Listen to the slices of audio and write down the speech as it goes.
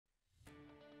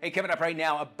Hey, coming up right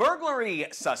now, a burglary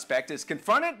suspect is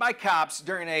confronted by cops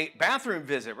during a bathroom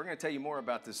visit. We're going to tell you more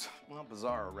about this, well,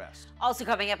 bizarre arrest. Also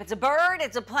coming up, it's a bird,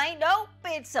 it's a plane, nope,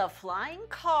 it's a flying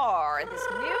car. This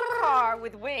new car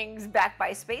with wings backed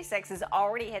by SpaceX has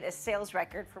already hit a sales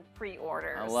record for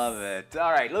pre-orders. I love it.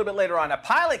 All right, a little bit later on, a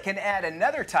pilot can add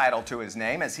another title to his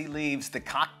name as he leaves the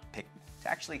cockpit to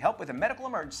actually help with a medical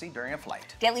emergency during a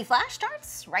flight. Daily Flash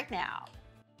starts right now.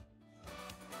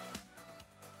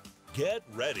 Get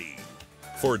ready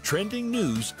for trending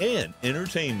news and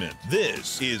entertainment.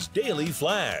 This is Daily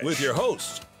Flash with your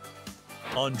host,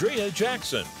 Andrea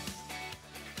Jackson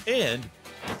and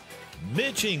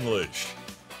Mitch English.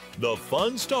 The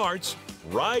fun starts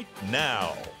right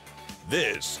now.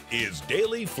 This is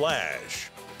Daily Flash.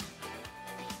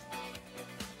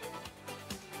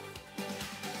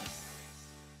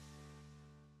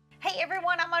 Hey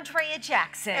everyone, I'm Andrea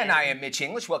Jackson. And I am Mitch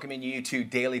English, welcoming you to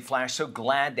Daily Flash. So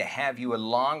glad to have you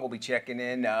along. We'll be checking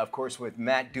in, of course, with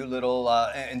Matt Doolittle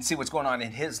and see what's going on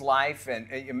in his life. And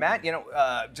Matt, you know,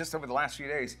 just over the last few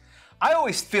days, I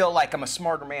always feel like I'm a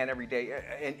smarter man every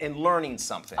day in learning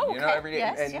something. Okay. You know, every day.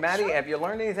 Yes, and yeah, Maddie, sure. have you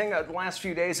learned anything the last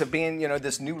few days of being, you know,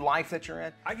 this new life that you're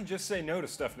in? I can just say no to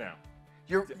stuff now.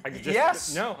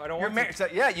 Yes. No, I don't want to. So,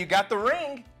 yeah, you got the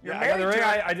ring. You're I got the married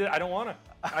ring. to it. I don't want to.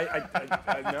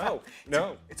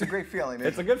 No. It's a great feeling.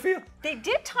 It's a good feel. They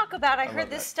did talk about, I heard love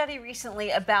this that. study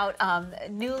recently about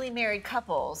newly married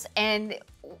couples, and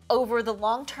over the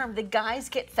long term, the guys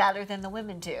get fatter than the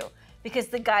women do because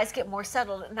the guys get more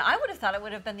settled. Now, I would have thought it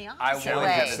would have been the I opposite would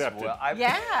way. have as well.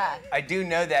 Yeah. I do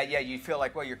know that. Yeah, you feel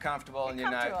like, well, you're comfortable and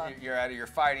comfortable. you're out of your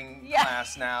fighting Yeah.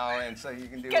 class now, and so you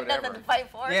can do Got whatever. nothing to fight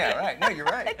for. Yeah, right. No, you're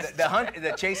right.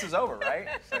 The chase is over, right?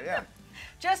 So yeah.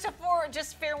 Just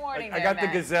fair warning. I there, got the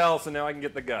Matt. gazelle, so now I can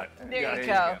get the gut. There Yeah, you there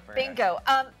go. you go. Very Bingo.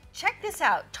 Check this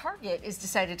out. Target has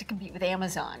decided to compete with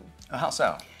Amazon. How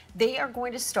so? They are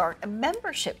going to start a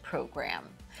membership program.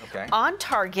 Okay. On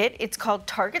Target, it's called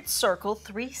Target Circle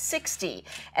 360,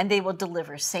 and they will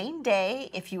deliver same day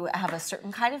if you have a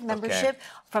certain kind of membership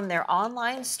from their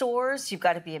online stores. You've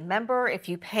got to be a member. If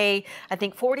you pay, I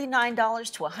think,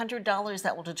 $49 to $100,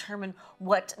 that will determine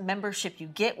what membership you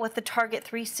get with the Target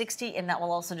 360, and that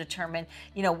will also determine,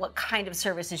 you know, what kind of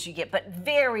services you get, but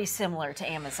very similar to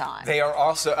Amazon. They are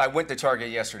also. I went to Target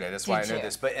yesterday. That's why I Did know you?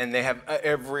 this. And they have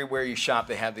everywhere you shop,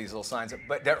 they have these little signs.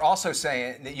 But they're also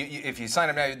saying that if you sign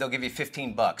up now, they'll give you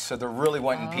 $15. So they're really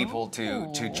wanting people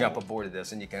to jump aboard of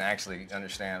this, and you can actually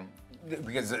understand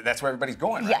because that's where everybody's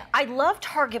going. Right? Yeah, I love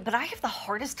Target, but I have the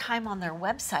hardest time on their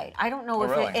website. I don't know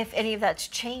if any of that's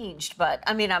changed, but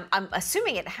I mean, I'm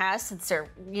assuming it has since they're,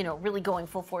 you know, really going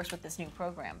full force with this new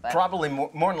program. But Probably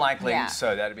more than likely, Yeah.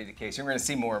 so that'd be the case. You're going to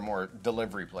see more and more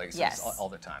delivery places Yes. all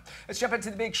the time. Let's jump into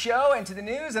the big show and to the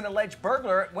news. An alleged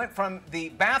burglar went from the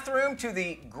bathroom to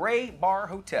the Gray Bar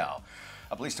Hotel.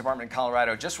 A police department in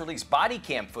Colorado just released body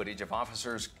cam footage of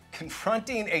officers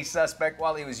confronting a suspect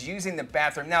while he was using the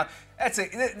bathroom. Now,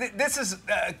 this is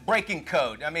breaking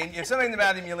code. I mean, if somebody's in the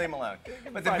bathroom, you leave them alone.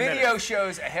 But the 5 video minutes.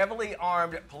 shows a heavily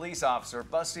armed police officer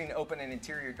busting open an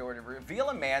interior door to reveal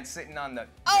a man sitting on the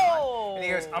Oh. and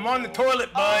he goes, "I'm on the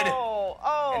toilet, bud."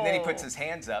 Oh. And then he puts his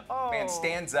hands up. Man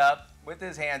stands up with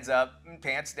his hands up and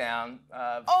pants down,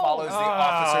 follows the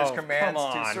officer's commands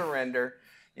come to on. surrender.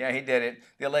 Yeah, he did it.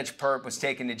 The alleged perp was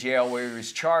taken to jail where he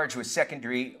was charged with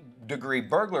second-degree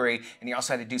burglary, and he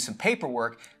also had to do some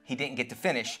paperwork he didn't get to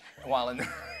finish while in the...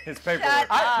 His paperwork.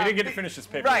 He didn't get to finish his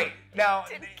paperwork. Right. Now,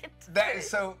 that is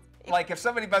so... Like, if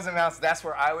somebody buzzed in my house, that's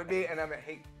where I would be. And I'm like,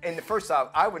 hey, and first off,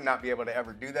 I would not be able to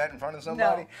ever do that in front of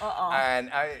somebody. And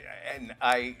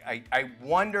I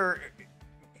wonder...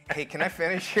 Hey, can I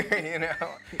finish here? You know,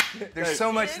 there's so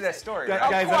much to that story. Guys,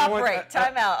 Right? I don't want- Cooperate.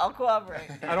 Time out. I'll cooperate.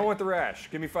 I don't want the rash.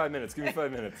 Give me 5 minutes. Give me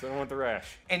 5 minutes. I don't want the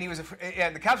rash. And he was,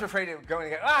 and the cops were afraid of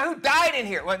going. Who died in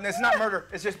here? Well, it's not murder.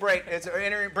 It's just breaking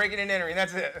and entering.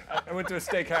 That's it. I went to a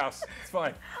steakhouse. It's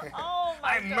fine. Oh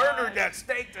my I murdered that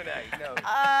steak today. No.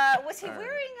 Was he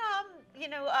wearing, you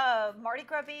know, Mardi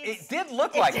Gras beads? It did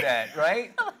look like that,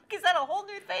 right? Is that a whole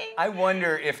new thing? I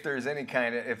wonder if there's any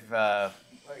kind of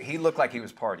he looked like he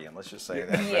was partying. Let's just say that.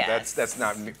 But Yes. that's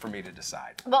not for me to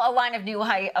decide. Well, a line of new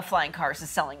flying cars is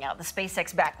selling out. The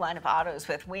SpaceX backed line of autos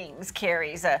with wings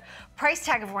carries a price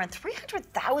tag of around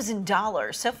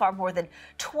 $300,000. So far, more than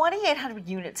 2,800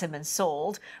 units have been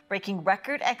sold, breaking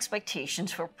record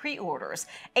expectations for pre-orders.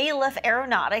 ALF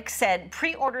Aeronautics said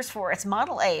pre-orders for its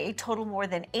Model A total more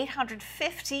than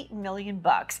 $850 million.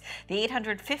 The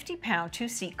 850-pound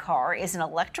two-seat car is an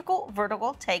electrical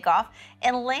vertical takeoff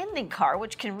and landing car,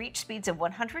 which can reach speeds of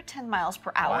 110 miles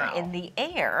per hour Wow. in the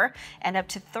air and up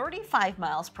to 35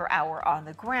 miles per hour on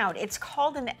the ground. It's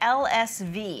called an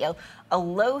LSV, a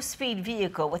low-speed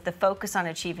vehicle with the focus on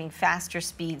achieving faster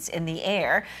speeds in the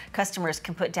air. Customers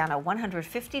can put down a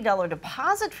 $150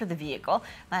 deposit for the vehicle.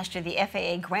 Last year, the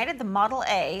FAA granted the Model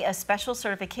A a special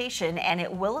certification, and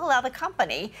it will allow the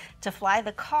company to fly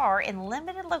the car in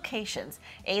limited locations.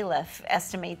 ALEF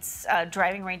estimates a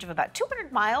driving range of about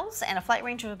 200 miles and a flight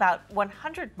range of about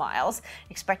 100 miles.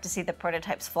 Expect to see the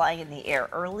prototypes flying in the air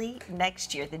early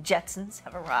next year. The Jetsons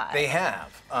have arrived. They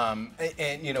have.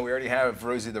 And, you know, we already have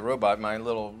Rosie the robot, my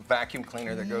little vacuum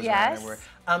cleaner that goes around everywhere.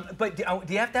 But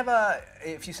do you have to have a,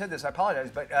 if you said this, I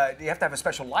apologize, but do you have to have a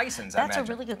special license? That's a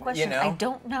really good question. You know? I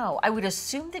don't know. I would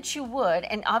assume that you would.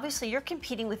 And obviously, you're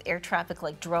competing with air traffic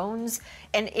like drones.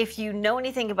 And if you know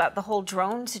anything about the whole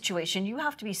drone situation, you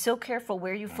have to be so careful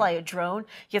where you fly a drone.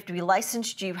 You have to be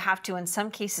licensed. You have to, in some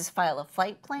cases, file a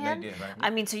flight plan. They do, right? I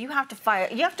mean, so you have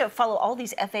to follow all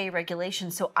these FAA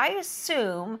regulations. So I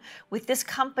assume with this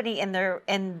company and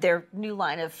their new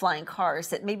line of flying cars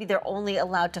that maybe they're only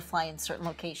allowed to fly in certain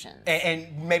locations. And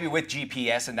maybe with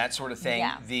GPS and that sort of thing,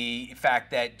 Yeah. the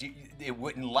fact that it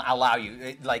wouldn't allow you,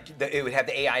 it would have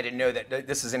the AI to know that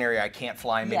this is an area I can't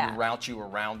fly, and maybe Yeah. route you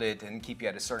around it and keep you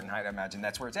at a certain height. I imagine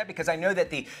that's where it's at, because I know that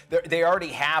they already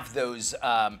have those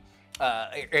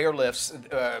airlifts,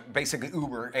 basically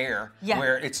Uber Air, Yeah.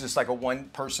 where it's just like a one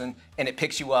person and it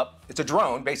picks you up. It's a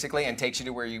drone basically and takes you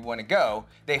to where you want to go.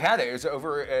 They've had it. It's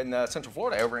over in Central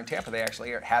Florida, over in Tampa. They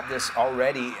actually have this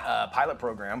already pilot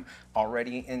program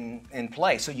already in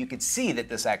play, so you could see that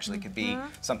this actually could be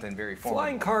something very formidable.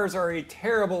 Flying cars are a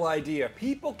terrible idea.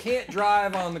 People can't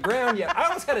drive on the ground yet. I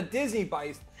almost had a Disney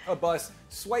bus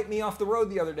swipe me off the road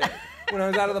the other day when I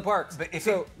was out of the parks. But if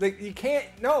you can't,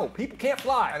 no, people can't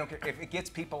fly. I don't care if it gets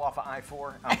people off of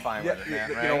I-4. I'm fine with it, man.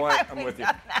 You Right? know what? I'm with you.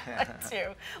 That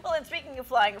too. Well, and speaking of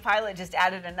flying, a pilot just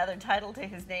added another title to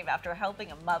his name after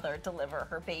helping a mother deliver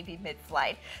her baby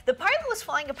mid-flight. The pilot was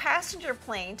flying a passenger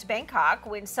plane to Bangkok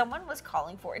when someone was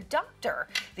calling for a doctor.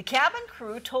 The cabin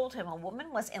crew told him a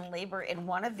woman was in labor in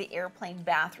one of the airplane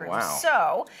bathrooms. Wow.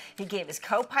 So he gave his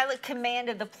co-pilot command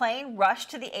of the plane, rushed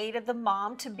to the aid of the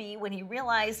mom-to-be when he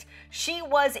realized she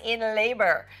was in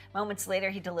labor. Moments later,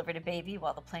 he delivered a baby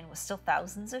while the plane was still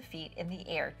thousands of feet in the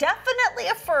air. Definitely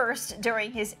a first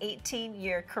during his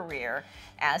 18-year career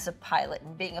as a pilot.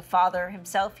 And being a father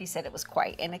himself, he said it was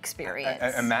quite an experience.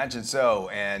 I imagine so,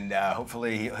 and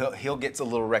hopefully he'll get a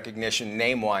little recognition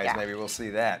name-wise. Yeah. Maybe we'll see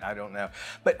that. I don't know.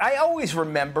 But I always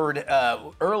remembered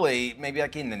early, maybe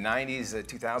like in the 90s,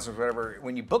 2000s, whatever,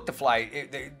 when you booked a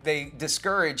flight, they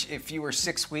discourage if you were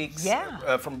 6 weeks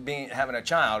from having a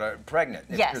child or pregnant.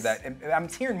 Yes. Or that. And I'm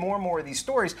hearing more and more of these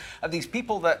stories of these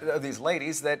people, of these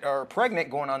ladies that are pregnant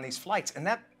going on these flights, and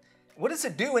that. What does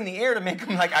it do in the air to make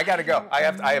them like, I gotta go? I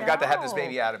have got to have this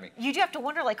baby out of me. You do have to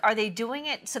wonder, like, are they doing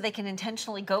it so they can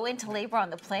intentionally go into labor on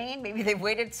the plane? Maybe they've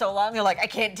waited so long, they're like, I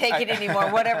can't take it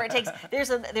anymore, whatever it takes. There's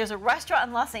a restaurant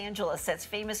in Los Angeles that's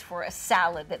famous for a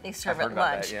salad that they serve at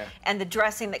lunch, and the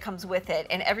dressing that comes with it.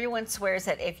 And everyone swears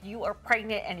that if you are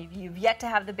pregnant and if you've yet to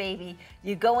have the baby,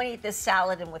 you go and eat this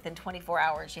salad, and within 24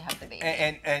 hours you have the baby.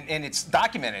 And it's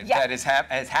documented that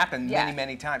has happened many,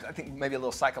 many times. I think maybe a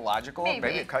little psychological. Maybe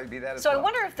it could be that as so well. I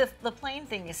wonder if the plane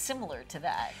thing is similar to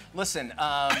that. Listen,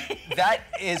 that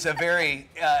is a very,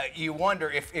 you wonder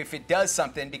if it does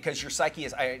something because your psyche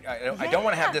is, I don't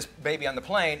want to have this baby on the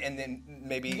plane, and then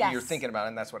maybe you're thinking about it,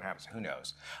 and that's what happens. Who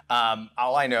knows?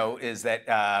 All I know is that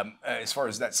as far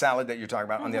as that salad that you're talking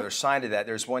about, on the other side of that,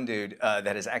 there's one dude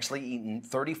that has actually eaten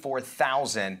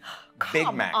 34,000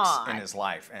 Big Macs in his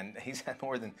life, and he's had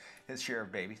more than his share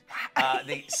of babies.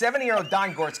 The 70-year-old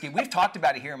Don Gorski, we've talked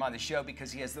about it here on the show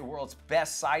because he has the world's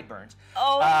best sideburns.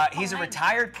 He's a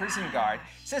retired prison guard.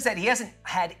 Says that he hasn't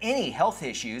had any health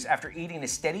issues after eating a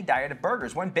steady diet of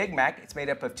burgers. One Big Mac, it's made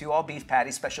up of 2 all-beef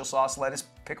patties, special sauce, lettuce,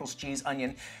 pickles, cheese,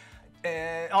 onion,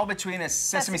 all between a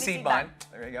sesame seed bun.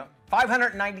 There you go.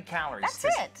 590 calories.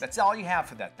 That's it. That's all you have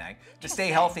for that thing. To stay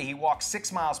healthy, he walks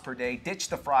 6 miles per day,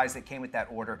 ditched the fries that came with that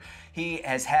order. He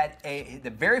has had the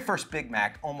very first Big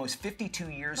Mac almost 52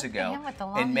 years ago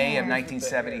in May of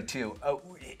 1972.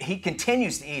 He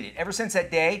continues to eat it. Ever since that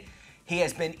day, he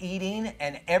has been eating,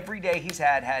 and every day he's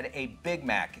had a Big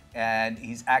Mac, and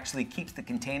he's actually keeps the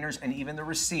containers and even the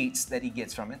receipts that he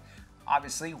gets from it.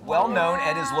 Obviously, well known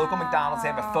at his local McDonald's. They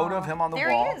have a photo of him on the wall.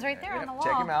 There he is, right there on the wall.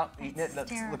 Check him out. Eating it.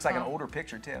 That looks like an older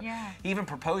picture, too. Yeah. He even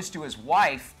proposed to his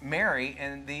wife, Mary,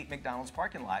 in the McDonald's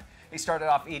parking lot. He started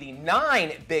off eating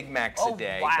 9 Big Macs a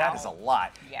day. Wow. That is a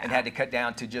lot. Yeah. And had to cut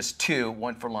down to just 2,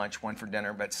 one for lunch, one for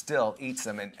dinner, but still eats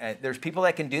them. And there's people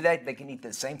that can do that. They can eat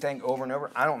the same thing over and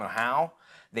over. I don't know how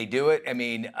they do it. I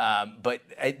mean, but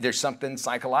there's something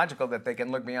psychological that they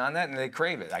can look beyond that and they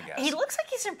crave it, I guess. He looks like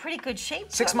he's in pretty good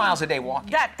shape. 6 miles a day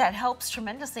walking. That helps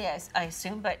tremendously, I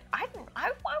assume. But I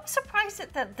was surprised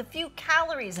at the few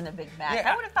calories in a Big Mac.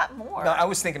 Yeah. I would have thought more. No, I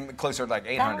was thinking closer to like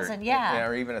 800. 1,000, yeah.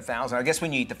 Or even 1,000. I guess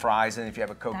when you eat the fries and if you have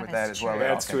a Coke That with is that as well. true. it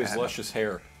all Adds to kinda his adds up. luscious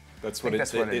hair. That's what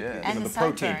that's what it is. You know, And the the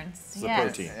protein. sideburns, It's the yes.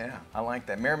 protein. Yeah, I like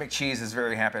that. Mayor McCheese is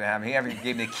very happy to have him. He even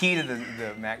gave me the key to the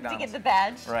McDonald's. To get the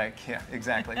badge. Right, yeah,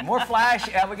 exactly. More Flash.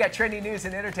 We got trending news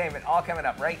and entertainment all coming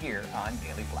up right here on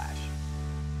Daily Flash.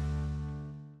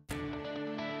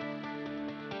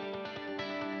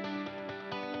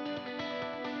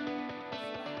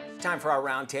 Time for our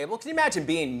round table. Can you imagine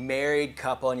being married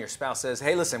couple and your spouse says,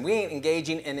 hey, listen, we ain't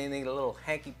engaging in any little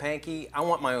hanky-panky. I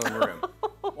want my own room.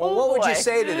 Well, what would you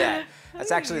say to that?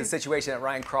 That's actually the situation that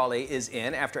Ryan Crawley is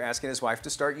in after asking his wife to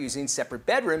start using separate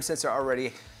bedrooms since they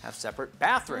already have separate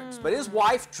bathrooms. But his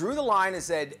wife drew the line and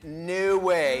said, no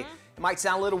way. It might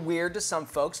sound a little weird to some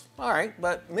folks, all right,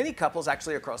 but many couples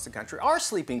actually across the country are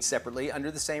sleeping separately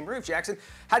under the same roof. Jackson,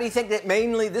 how do you think that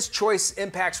mainly this choice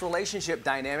impacts relationship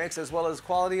dynamics as well as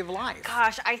quality of life?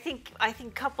 Gosh, I think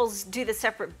couples do the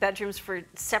separate bedrooms for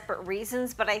separate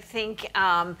reasons, but I think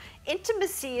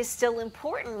intimacy is still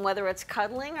important, whether it's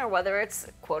cuddling or whether it's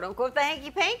quote unquote the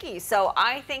hanky panky. So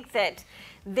I think that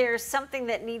there's something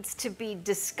that needs to be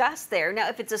discussed there. Now,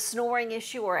 if it's a snoring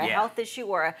issue or a health issue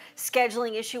or a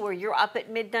scheduling issue where you're up at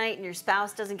midnight and your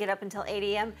spouse doesn't get up until 8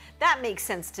 a.m., that makes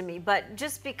sense to me. But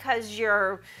just because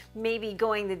you're maybe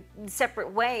going the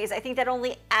separate ways, I think that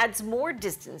only adds more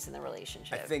distance in the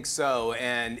relationship. I think so,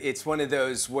 and it's one of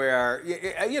those where,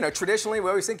 you know, traditionally we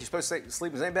always think you're supposed to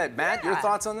sleep in the same bed. Matt, your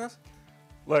thoughts on this?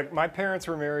 Look, my parents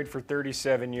were married for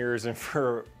 37 years, and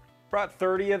for about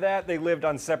 30 of that, they lived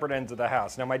on separate ends of the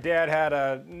house. Now, my dad had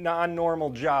a non-normal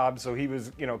job, so he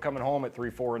was, you know, coming home at 3,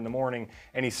 4 in the morning,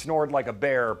 and he snored like a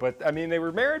bear. But, I mean, they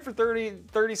were married for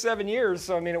 37 years,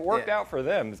 so, I mean, it worked out for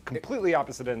them. It's completely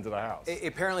opposite ends of the house.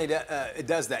 Apparently, it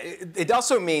does that. It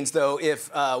also means, though, if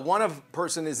one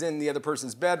person is in the other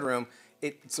person's bedroom,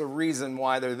 it's a reason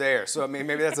why they're there. So, I mean,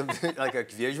 maybe that's like a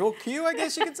visual cue, I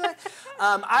guess you could say.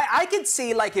 I could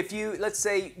see, like, if you, let's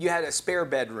say you had a spare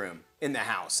bedroom in the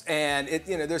house, and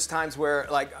you know, there's times where,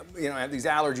 like, you know, I have these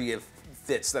allergy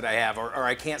fits that I have, or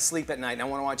I can't sleep at night and I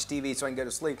want to watch TV so I can go to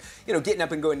sleep. You know, getting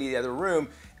up and going to the other room.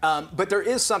 But there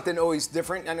is something always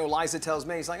different. I know Liza tells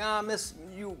me, he's like, I miss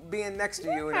you being next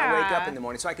to you and I wake up in the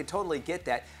morning. So I could totally get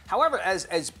that. However,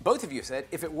 as both of you said,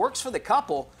 if it works for the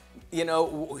couple, you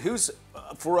know, who's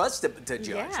for us to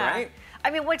judge, right? I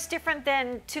mean, what's different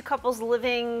than two couples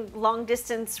living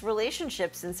long-distance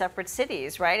relationships in separate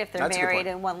cities, right? If they're married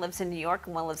and one lives in New York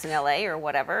and one lives in LA or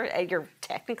whatever, you're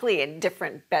technically in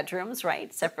different bedrooms,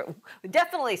 right?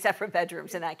 Definitely separate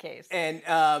bedrooms in that case. And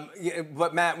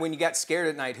but Matt, when you got scared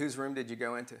at night, whose room did you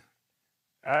go into?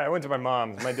 I went to my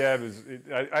mom's. My dad was,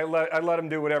 I let him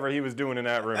do whatever he was doing in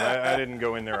that room. I didn't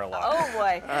go in there a lot. Oh,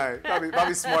 boy. All right,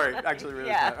 probably smart, actually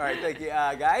really smart. All right, thank you,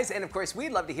 guys. And of course,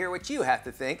 we'd love to hear what you have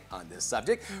to think on this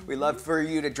subject. We'd love for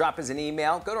you to drop us an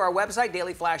email. Go to our website,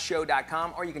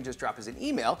 dailyflashshow.com, or you can just drop us an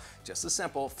email, just as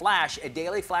simple,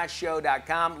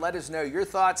 flash@dailyflashshow.com. Let us know your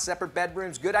thoughts. Separate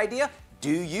bedrooms, good idea? Do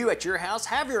you at your house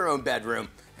have your own bedroom?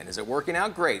 And is it working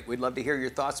out great? We'd love to hear your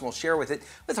thoughts, and we'll share with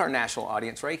our national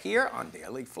audience right here on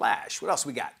Daily Flash. What else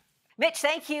we got? Mitch,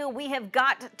 thank you. We have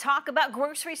got to talk about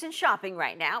groceries and shopping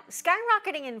right now.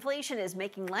 Skyrocketing inflation is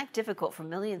making life difficult for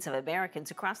millions of Americans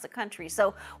across the country.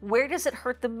 So where does it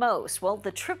hurt the most? Well,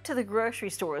 the trip to the grocery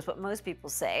store is what most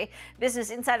people say. Business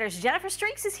Insider's Jennifer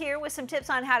Streaks is here with some tips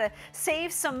on how to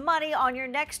save some money on your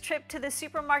next trip to the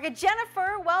supermarket.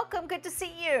 Jennifer, welcome. Good to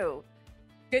see you.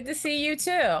 Good to see you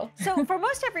too. So for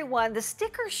most everyone, the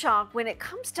sticker shock when it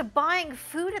comes to buying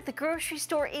food at the grocery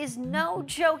store is no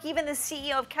joke. Even the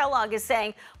CEO of Kellogg is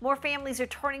saying more families are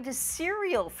turning to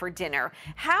cereal for dinner.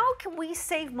 How can we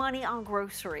save money on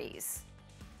groceries?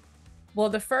 Well,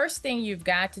 the first thing you've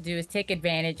got to do is take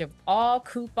advantage of all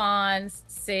coupons,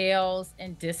 sales,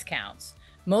 and discounts.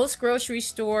 Most grocery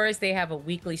stores, they have a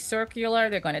weekly circular.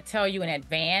 They're going to tell you in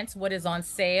advance what is on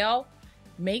sale.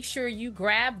 Make sure you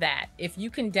grab that. If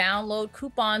you can download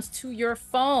coupons to your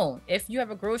phone, if you have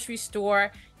a grocery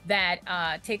store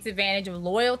that takes advantage of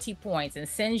loyalty points and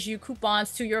sends you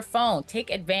coupons to your phone, take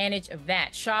advantage of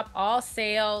that. Shop all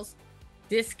sales,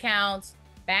 discounts,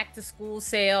 back to school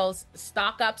sales,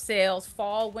 stock up sales,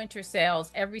 fall, winter sales,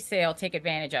 every sale, take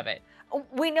advantage of it.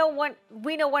 We know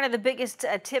one of the biggest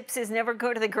tips is never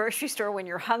go to the grocery store when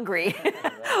you're hungry.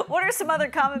 What are some other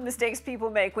common mistakes people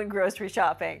make when grocery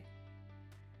shopping?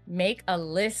 Make a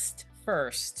list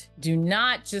first. Do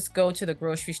not just go to the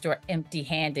grocery store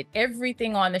empty-handed.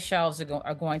 Everything on the shelves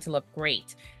are going to look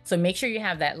great. So make sure you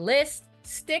have that list.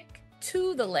 Stick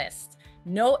to the list.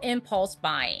 No impulse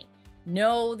buying.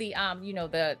 Know the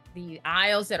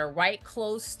aisles that are right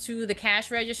close to the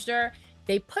cash register.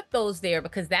 They put those there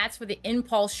because that's for the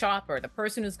impulse shopper, the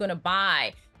person who's going to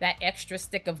buy that extra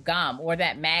stick of gum or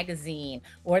that magazine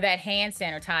or that hand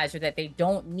sanitizer that they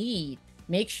don't need.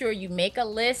 Make sure you make a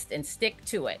list and stick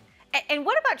to it. And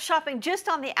what about shopping just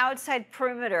on the outside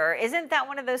perimeter? Isn't that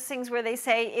one of those things where they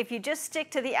say if you just stick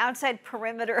to the outside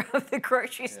perimeter of the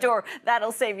grocery store,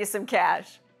 that'll save you some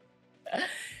cash?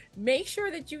 Make sure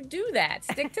that you do that.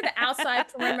 Stick to the outside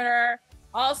perimeter.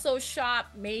 Also shop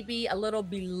maybe a little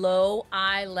below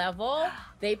eye level.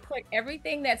 They put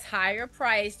everything that's higher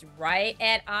priced right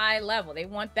at eye level. They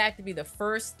want that to be the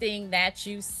first thing that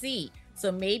you see.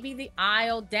 So maybe the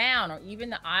aisle down or even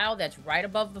the aisle that's right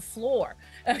above the floor.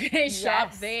 Okay,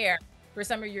 shop there for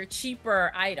some of your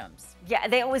cheaper items. Yeah,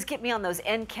 they always get me on those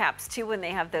end caps too when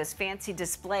they have those fancy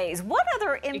displays. What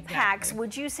other impacts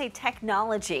would you say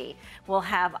technology will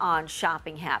have on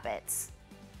shopping habits?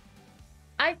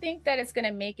 I think that it's going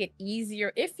to make it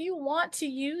easier if you want to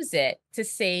use it to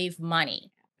save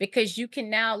money, because you can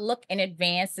now look in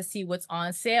advance to see what's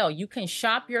on sale. You can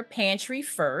shop your pantry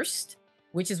first,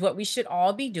 which is what we should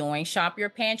all be doing. Shop your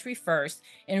pantry first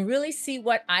and really see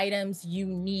what items you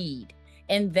need.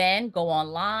 And then go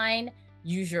online,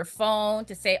 use your phone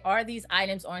to say, are these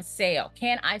items on sale?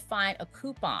 Can I find a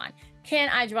coupon? Can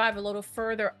I drive a little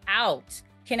further out?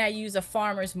 Can I use a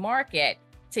farmer's market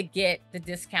to get the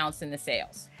discounts and the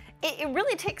sales? It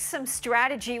really takes some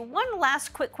strategy. One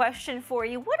last quick question for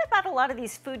you. What about a lot of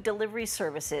these food delivery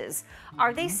services?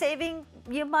 Are they saving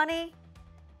you money?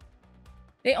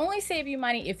 They only save you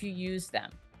money if you use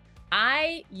them.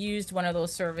 I used one of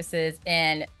those services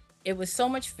and it was so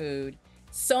much food,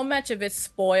 so much of it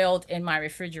spoiled in my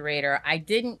refrigerator. I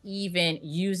didn't even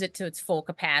use it to its full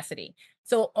capacity.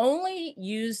 So only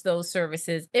use those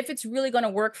services if it's really going to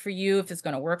work for you, if it's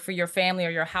going to work for your family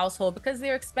or your household, because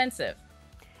they're expensive.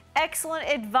 Excellent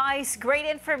advice. Great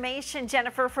information,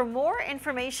 Jennifer. For more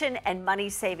information and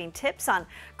money-saving tips on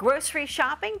grocery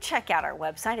shopping, check out our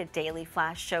website at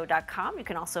dailyflashshow.com. You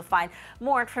can also find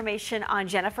more information on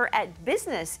Jennifer at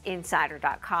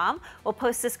businessinsider.com. We'll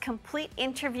post this complete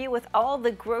interview with all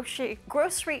the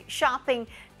grocery shopping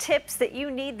tips that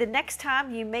you need the next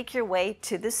time you make your way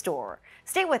to the store.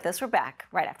 Stay with us. We're back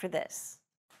right after this.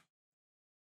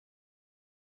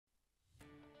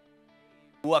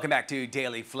 Welcome back to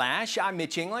Daily Flash. I'm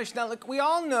Mitch English. Now, look, we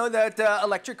all know that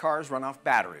electric cars run off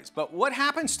batteries, but what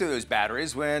happens to those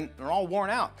batteries when they're all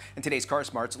worn out? In today's Car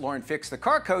Smarts, Lauren Fix, the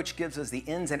car coach, gives us the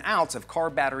ins and outs of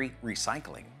car battery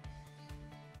recycling.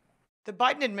 The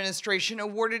Biden administration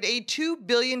awarded a $2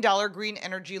 billion green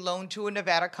energy loan to a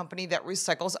Nevada company that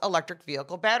recycles electric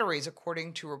vehicle batteries,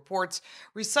 according to reports.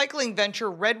 Recycling venture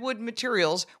Redwood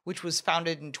Materials, which was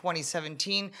founded in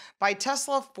 2017 by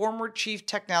Tesla former Chief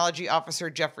Technology Officer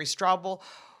Jeffrey Straubel,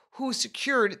 who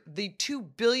secured the $2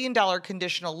 billion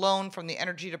conditional loan from the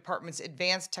Energy Department's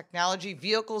Advanced Technology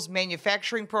Vehicles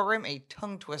Manufacturing Program, a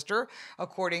tongue twister,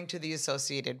 according to the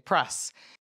Associated Press.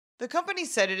 The company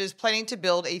said it is planning to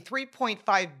build a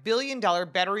 $3.5 billion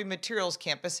battery materials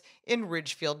campus in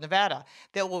Ridgefield, Nevada,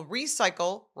 that will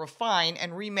recycle, refine,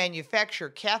 and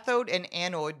remanufacture cathode and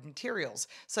anode materials,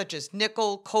 such as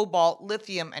nickel, cobalt,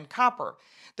 lithium, and copper.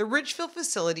 The Ridgefield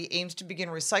facility aims to begin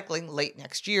recycling late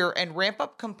next year and ramp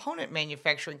up component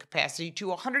manufacturing capacity to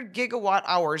 100 gigawatt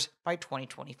hours by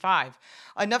 2025,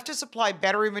 enough to supply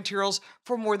battery materials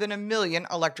for more than 1 million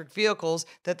electric vehicles,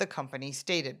 that the company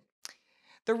stated.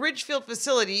 The Ridgefield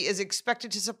facility is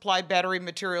expected to supply battery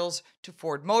materials to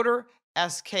Ford Motor,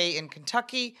 SK in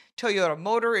Kentucky, Toyota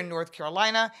Motor in North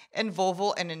Carolina, and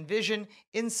Volvo and Envision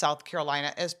in South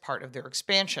Carolina as part of their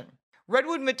expansion.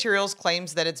 Redwood Materials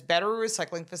claims that its battery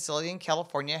recycling facility in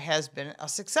California has been a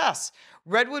success.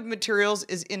 Redwood Materials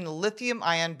is in the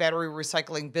lithium-ion battery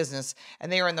recycling business,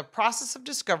 and they are in the process of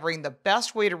discovering the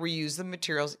best way to reuse the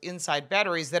materials inside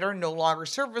batteries that are no longer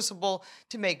serviceable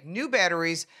to make new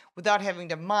batteries without having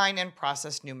to mine and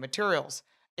process new materials.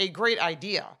 A great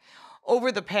idea.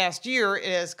 Over the past year, it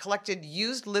has collected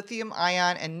used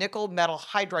lithium-ion and nickel metal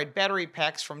hydride battery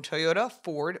packs from Toyota,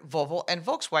 Ford, Volvo, and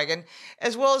Volkswagen,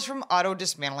 as well as from auto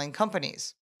dismantling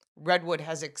companies. Redwood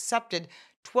has accepted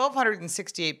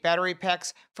 1,268 battery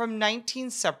packs from 19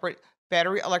 separate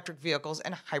battery electric vehicles,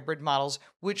 and hybrid models,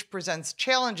 which presents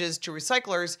challenges to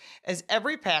recyclers as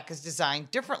every pack is designed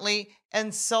differently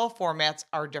and cell formats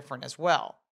are different as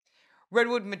well.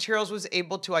 Redwood Materials was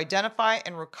able to identify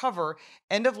and recover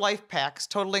end-of-life packs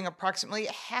totaling approximately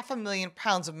 500,000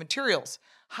 pounds of materials.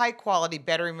 High-quality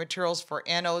battery materials for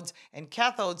anodes and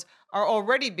cathodes are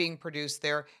already being produced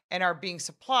there and are being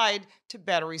supplied to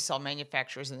battery cell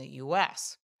manufacturers in the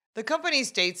U.S. The company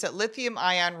states that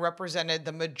lithium-ion represented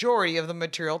the majority of the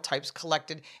material types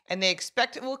collected, and they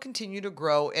expect it will continue to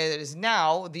grow. It is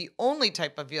now the only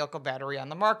type of vehicle battery on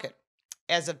the market.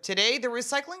 As of today, the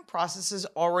recycling process is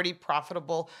already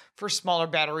profitable for smaller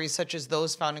batteries such as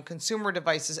those found in consumer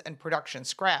devices and production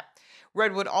scrap.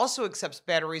 Redwood also accepts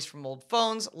batteries from old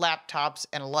phones, laptops,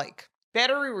 and alike.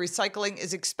 Battery recycling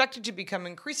is expected to become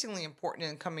increasingly important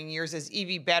in coming years as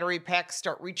EV battery packs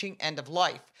start reaching end of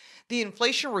life. The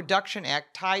Inflation Reduction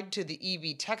Act tied to the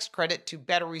EV tax credit to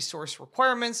battery source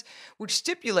requirements, which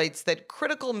stipulates that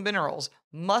critical minerals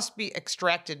must be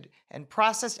extracted and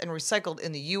processed and recycled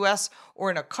in the U.S. or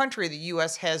in a country the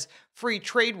U.S. has free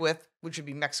trade with, which would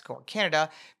be Mexico or Canada,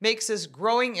 makes this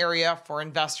growing area for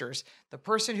investors. The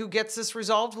person who gets this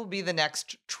resolved will be the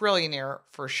next trillionaire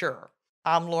for sure.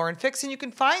 I'm Lauren Fix, and you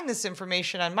can find this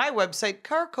information on my website,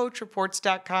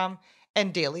 carcoachreports.com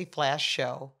and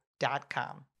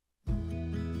dailyflashshow.com.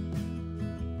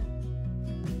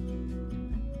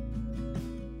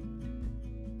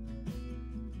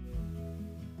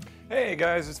 Hey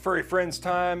guys, it's Furry Friends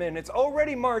time, and it's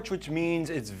already March, which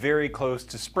means it's very close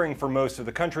to spring for most of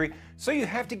the country, so you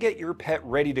have to get your pet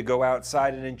ready to go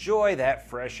outside and enjoy that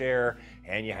fresh air,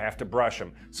 and you have to brush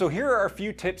them. So here are a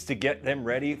few tips to get them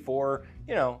ready for,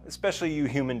 especially you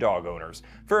human dog owners.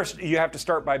 First, you have to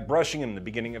start by brushing them. The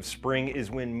beginning of spring is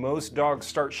when most dogs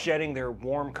start shedding their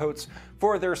warm coats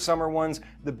for their summer ones.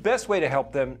 The best way to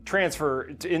help them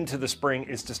transfer into the spring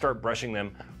is to start brushing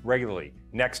them regularly.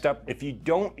 Next up, if you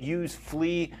don't use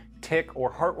flea, tick,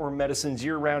 or heartworm medicines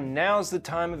year-round, now's the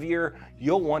time of year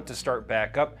you'll want to start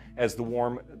back up as the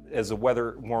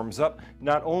weather warms up.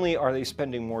 Not only are they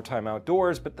spending more time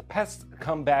outdoors, but the pests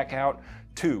come back out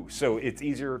too, so it's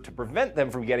easier to prevent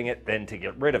them from getting it than to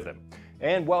get rid of them.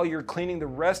 And while you're cleaning the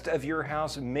rest of your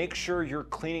house, make sure you're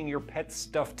cleaning your pet's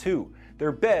stuff too.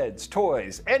 Their beds,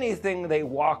 toys, anything they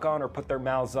walk on or put their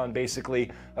mouths on. Basically,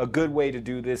 a good way to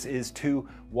do this is to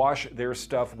wash their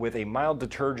stuff with a mild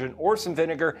detergent or some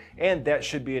vinegar, and that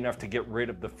should be enough to get rid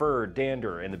of the fur,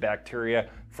 dander, and the bacteria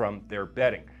from their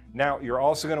bedding. Now, you're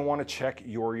also going to want to check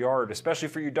your yard, especially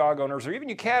for your dog owners or even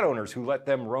your cat owners who let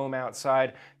them roam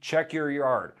outside. Check your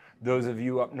yard. Those of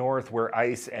you up north where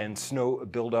ice and snow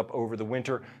build up over the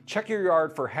winter, check your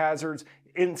yard for hazards.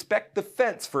 Inspect the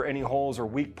fence for any holes or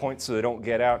weak points so they don't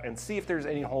get out, and see if there's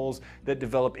any holes that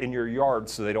develop in your yard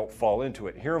so they don't fall into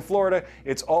it. Here in Florida,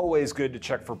 it's always good to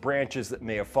check for branches that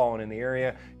may have fallen in the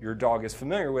area your dog is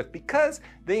familiar with, because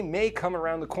they may come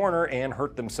around the corner and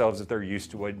hurt themselves if they're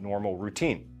used to a normal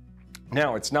routine.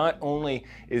 Now, it's not only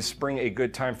is spring a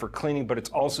good time for cleaning, but it's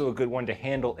also a good one to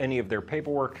handle any of their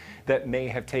paperwork that may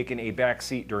have taken a back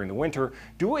seat during the winter.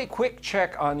 Do a quick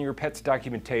check on your pet's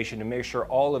documentation to make sure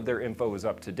all of their info is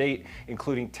up to date,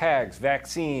 including tags,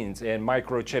 vaccines, and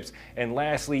microchips. And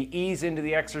lastly, ease into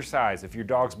the exercise. If your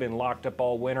dog's been locked up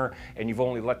all winter and you've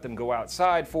only let them go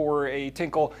outside for a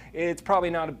tinkle, it's probably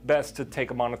not best to take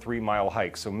them on a 3-mile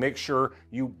hike. So make sure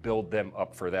you build them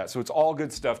up for that. So it's all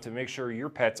good stuff to make sure your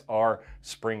pets are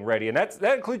spring ready, and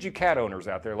that includes you cat owners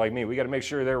out there like me. We got to make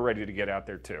sure they're ready to get out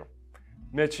there too.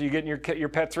 Mitch, you getting your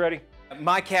pets ready?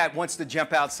 My cat wants to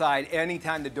jump outside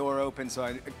anytime the door opens, so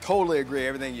I totally agree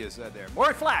everything you said there.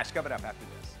 More Flash coming up after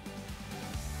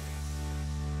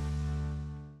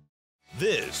this.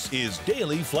 This is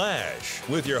Daily Flash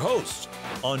with your hosts,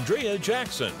 Andrea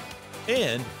Jackson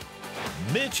and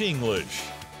Mitch English.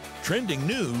 Trending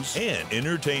news and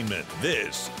entertainment.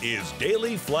 This is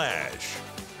Daily Flash.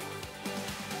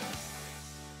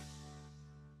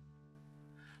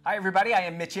 Hi, everybody. I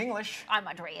am Mitch English. I'm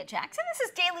Andrea Jackson. This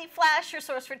is Daily Flash, your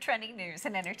source for trending news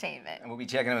and entertainment. And we'll be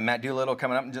checking in with Matt Doolittle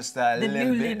coming up in just the little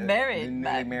newly bit. Married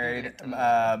Matt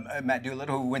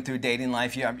Doolittle, who went through dating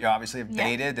life. You obviously have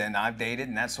dated, and I've dated,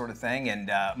 and that sort of thing.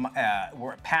 And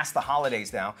we're past the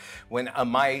holidays now. When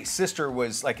my sister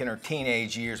was like in her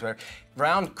teenage years, whatever,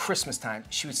 around Christmas time,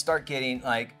 she would start getting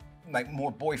like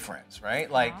more boyfriends, right?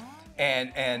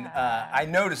 I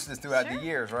noticed this throughout the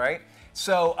years, right?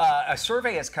 So a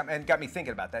survey has come and got me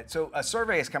thinking about that. So a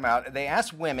survey has come out. They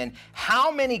asked women,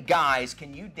 how many guys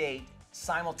can you date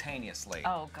simultaneously?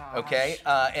 Oh, gosh. Okay,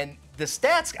 and the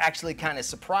stats actually kind of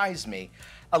surprised me.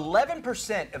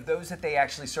 11% of those that they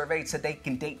actually surveyed said they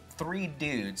can date 3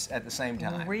 dudes at the same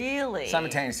time. Really?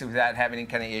 Simultaneously without having any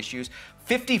kind of issues.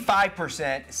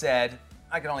 55% said,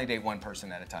 I can only date one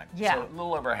person at a time. Yeah. So a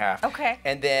little over half. Okay.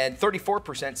 And then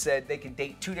 34% said they can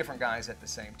date 2 different guys at the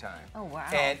same time. Oh, wow.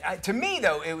 And to me,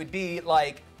 though, it would be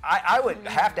like, I would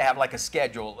have to have like a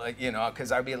schedule, you know,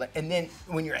 because I'd be like, and then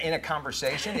when you're in a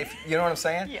conversation, if you know what I'm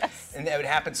saying? Yes. And that would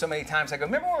happen so many times. I go,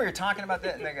 remember when we were talking about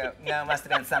that? And they go, no, it must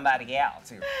have been somebody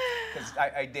else. Because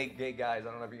I date gay guys.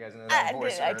 I don't know if you guys know that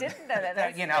voice. I didn't know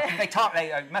that. You know, they talk,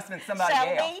 they must have been somebody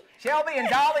Shelby? else. Shelby and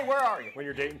Dolly, where are you? When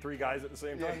you're dating 3 guys at the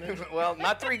same time, Mitch? Well,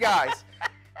 not 3 guys.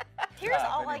 Here's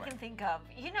all I can think of.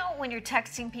 You know, when you're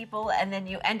texting people and then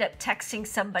you end up texting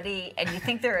somebody and you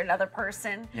think they're another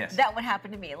person? Yes. That would happen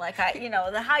to me. Like,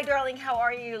 the hi, darling, how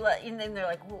are you? And then they're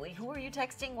like, who are you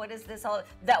texting? What is this all?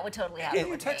 That would totally happen. Did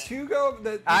you with text me. Hugo?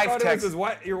 That I've thought it was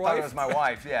texted his your wife? thought it was my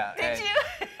wife, yeah. Did And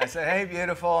you? I said, hey,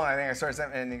 beautiful. And I think I started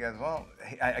something, and he goes, well,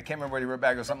 I can't remember what he wrote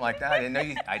back or something like that. I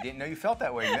didn't know you felt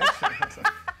that way, Mitch.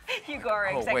 Hugo, our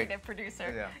Oh, wait. executive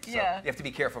producer. Yeah. So Yeah. you have to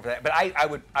be careful for that. But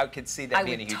I could see that I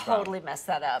being a would huge totally problem. mess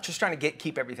that up. Just trying to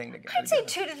keep everything together. I'd say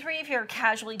 2 to 3 if you're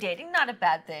casually dating, not a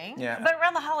bad thing. Yeah. But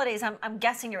around the holidays, I'm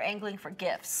guessing you're angling for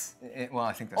gifts Well,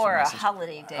 I think that's or what my a sister-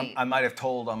 holiday date. I might have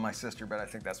told on my sister, but I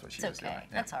think that's what she was It's okay. doing.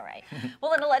 Yeah. That's all right.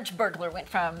 Well, an alleged burglar went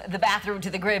from the bathroom to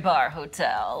the Gray Bar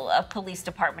Hotel. A police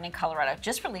department in Colorado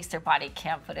just released their body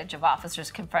cam footage of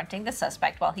officers confronting the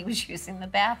suspect while he was using the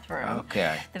bathroom.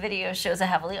 Okay. The video shows a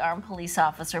heavily armed police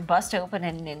officer bust open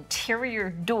an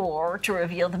interior door to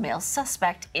reveal the male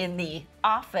suspect in the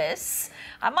office.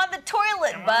 I'm on the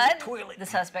toilet, bud. The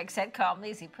suspect said calmly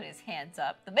as he put his hands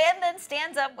up. The man then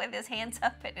stands up with his hands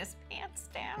up and his pants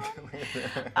down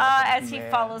as he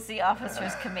follows the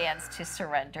officer's commands to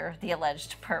surrender. The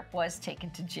alleged perp was taken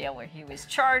to jail where he was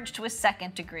charged with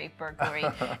second-degree burglary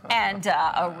and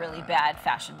a really bad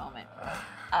fashion moment.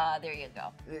 There you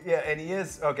go. Yeah, and he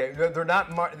is okay. They're not.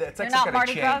 It's like They're some not kind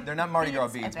Mardi of chain. Gras They're not Mardi Gras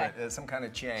beads? beads, Okay. but some kind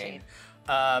of chain.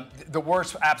 Chain. The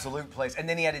worst absolute place, and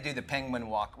then he had to do the penguin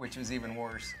walk, which was even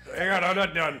worse. Hang on, I'm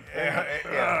not done.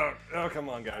 Yeah. Oh, come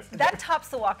on, guys. That tops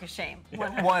the walk of shame.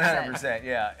 100%,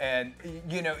 yeah. And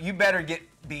you know, you better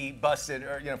be busted,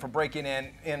 or for breaking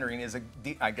in, entering is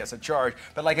I guess a charge.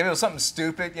 But like if it was something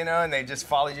stupid, and they just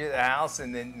followed you to the house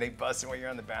and then they busted while you're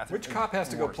in the bathroom. Which cop has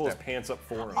to go pull his pants up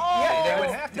for him? Yeah, they would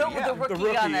have to. Yeah. The rookie, The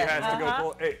rookie on it. has to go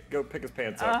pull. Hey, go pick his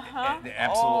pants up. Absolutely.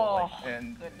 Oh,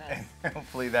 and goodness.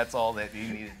 hopefully that's all that he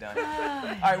needed done.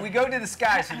 All right, we go to the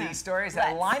skies for these stories.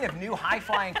 A line of new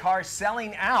high-flying cars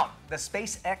selling out. The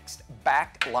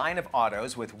SpaceX-backed line of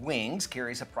autos with wings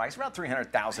carries a price of about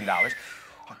 $300,000.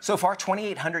 So far,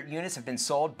 2,800 units have been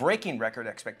sold, breaking record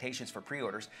expectations for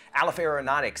pre-orders. Aleph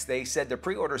Aeronautics, they said their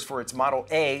pre-orders for its Model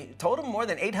A totaled more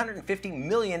than $850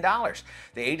 million.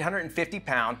 The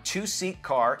 850-pound, 2-seat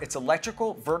car, it's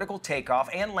electrical, vertical takeoff,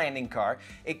 and landing car.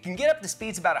 It can get up to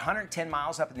speeds about 110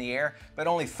 miles up in the air, but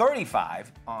only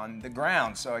 35 on the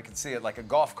ground. So I can see it like a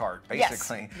golf cart,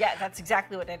 basically. Yes. Yeah, that's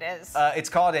exactly what it is. It's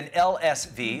called an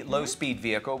LSV, low-speed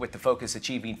vehicle, with the focus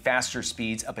achieving faster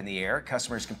speeds up in the air.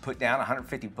 Customers can put down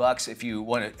 $150 if you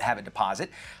want to have a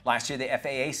deposit. Last year, the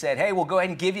FAA said, hey, we'll go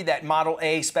ahead and give you that Model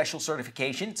A special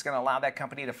certification. It's going to allow that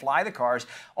company to fly the cars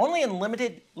only in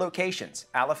limited locations.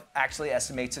 Aleph actually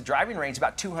estimates a driving range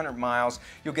about 200 miles.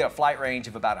 You'll get a flight range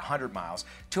of about 100 miles.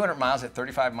 200 miles at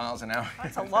 35 miles an hour.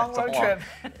 That's a long road trip.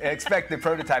 Expect the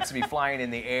prototypes to be flying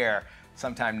in the air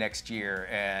sometime next year,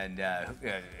 and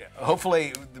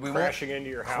hopefully we Crashing won't into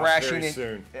your house very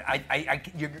soon.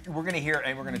 We're going to hear,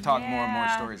 and we're going to talk more and more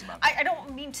stories about that. I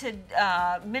don't mean to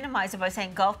minimize it by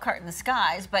saying golf cart in the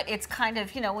skies, but it's kind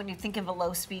of, when you think of a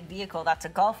low-speed vehicle, that's a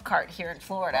golf cart here in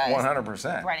Florida.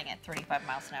 100%. Running at 35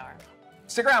 miles an hour.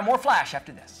 Stick around, more Flash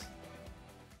after this.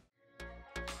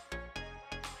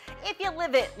 If you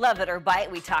live it, love it, or buy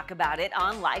it, we talk about it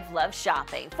on Life Love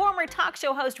Shopping. Former talk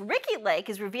show host Ricki Lake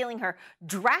is revealing her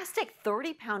drastic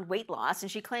 30-pound weight loss, and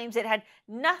she claims it had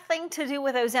nothing to do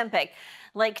with Ozempic.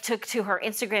 Lake took to her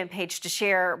Instagram page to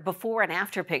share before and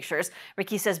after pictures.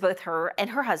 Ricki says both her and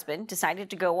her husband decided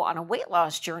to go on a weight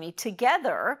loss journey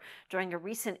together. During a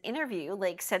recent interview,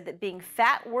 Lake said that being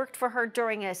fat worked for her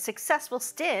during a successful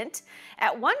stint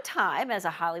at one time as a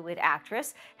Hollywood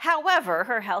actress. However,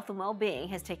 her health and well-being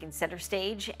has taken center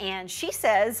stage, and she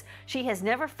says she has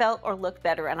never felt or looked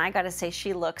better. And I gotta say,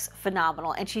 she looks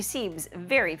phenomenal, and she seems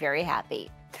very, very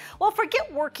happy. Well,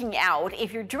 forget working out.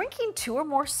 If you're drinking 2 or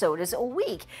more sodas a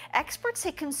week, experts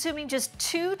say consuming just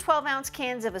 2 12-ounce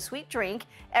cans of a sweet drink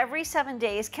every 7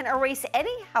 days can erase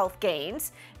any health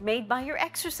gains made by your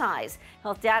exercise.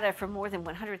 Health data from more than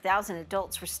 100,000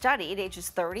 adults were studied, ages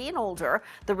 30 and older.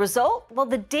 The result? Well,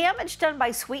 the damage done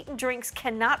by sweetened drinks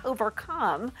cannot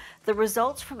overcome the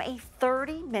results from a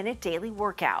 30-minute daily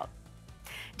workout.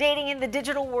 Dating in the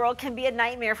digital world can be a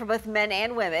nightmare for both men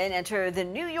and women. Enter the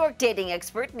New York dating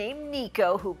expert named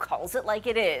Nico, who calls it like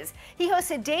it is. He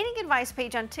hosts a dating advice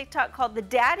page on TikTok called the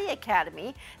Daddy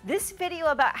Academy. This video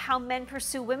about how men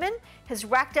pursue women has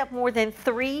racked up more than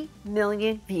 3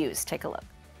 million views. Take a look.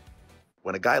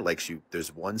 When a guy likes you,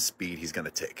 there's one speed he's going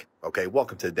to take. Okay,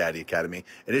 welcome to the Daddy Academy.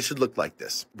 And it should look like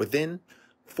this. Within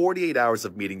 48 hours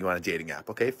of meeting you on a dating app,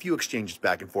 okay, a few exchanges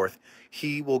back and forth,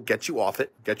 he will get you off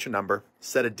it, get your number,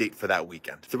 set a date for that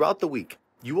weekend. Throughout the week,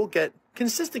 you will get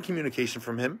consistent communication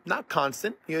from him, not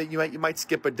constant. You might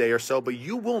skip a day or so, but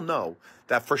you will know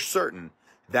that for certain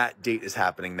that date is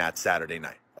happening that Saturday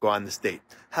night. Go on this date,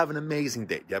 have an amazing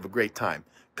date, you have a great time.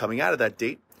 Coming out of that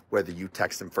date, whether you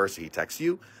text him first or he texts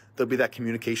you, there'll be that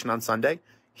communication on Sunday.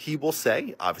 He will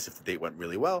say, obviously if the date went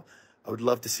really well, I would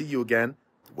love to see you again.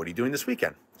 What are you doing this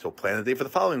weekend? So plan the day for the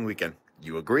following weekend.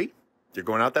 You agree? You're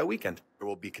going out that weekend. There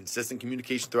will be consistent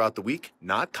communication throughout the week,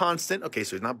 not constant. Okay,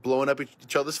 so he's not blowing up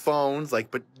each other's phones,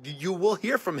 but you will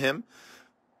hear from him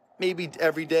maybe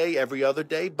every day, every other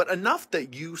day, but enough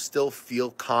that you still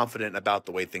feel confident about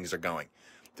the way things are going.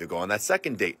 They'll go on that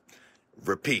second date.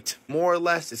 Repeat. More or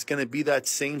less, it's going to be that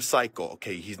same cycle.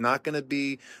 Okay, he's not going to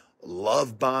be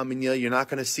love bombing you. You're not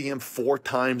going to see him 4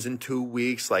 times in 2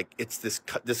 weeks. Like, it's this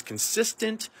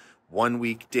consistent 1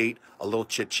 week date, a little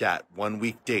chit chat, 1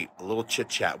 week date, a little chit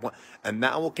chat. And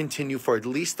that will continue for at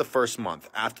least the first month.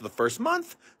 After the first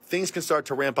month, things can start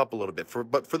to ramp up a little bit.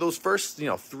 But for those first,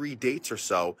 3 dates or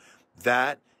so,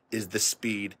 that is the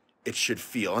speed it should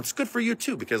feel. And it's good for you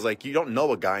too, because you don't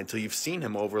know a guy until you've seen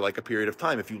him over a period of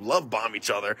time. If you love bomb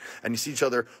each other and you see each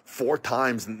other 4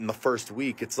 times in the first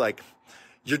week, it's like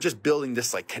you're just building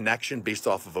this connection based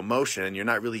off of emotion, and you're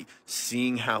not really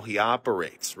seeing how he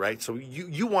operates, right? So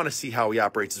you want to see how he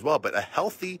operates as well. But a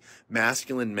healthy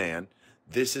masculine man,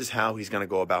 this is how he's going to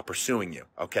go about pursuing you,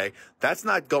 okay? That's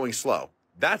not going slow.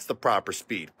 That's the proper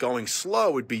speed. Going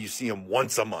slow would be you see him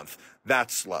once a month.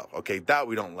 That's slow, okay? That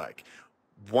we don't like.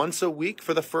 Once a week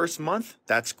for the first month,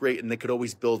 that's great, and they could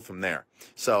always build from there.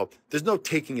 So there's no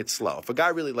taking it slow. If a guy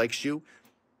really likes you,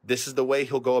 this is the way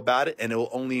he'll go about it, and it will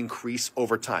only increase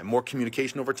over time. More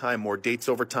communication over time, more dates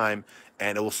over time,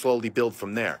 and it will slowly build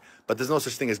from there. But there's no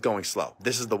such thing as going slow.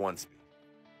 This is the one speed.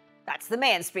 That's the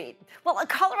man speed. Well, a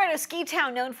Colorado ski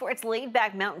town known for its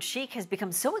laid-back mountain chic has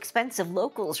become so expensive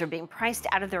locals are being priced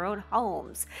out of their own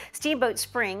homes. Steamboat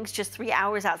Springs, just 3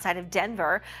 hours outside of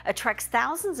Denver, attracts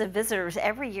thousands of visitors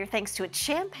every year thanks to its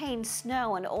champagne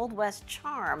snow and Old West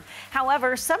charm.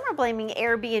 However, some are blaming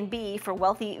Airbnb for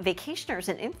wealthy vacationers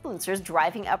and influencers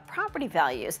driving up property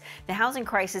values. The housing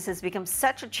crisis has become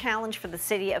such a challenge for the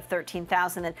city of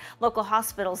 13,000 that local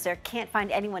hospitals there can't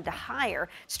find anyone to hire.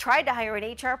 It's tried to hire an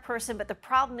HR person, but the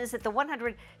problem is that the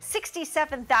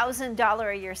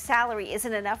 $167,000 a year salary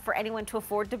isn't enough for anyone to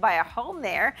afford to buy a home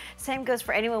there. Same goes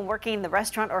for anyone working in the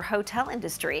restaurant or hotel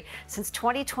industry. Since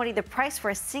 2020, the price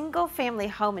for a single family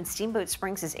home in Steamboat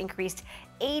Springs has increased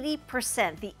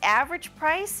 80%. The average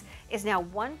price is now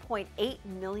 $1.8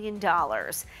 million.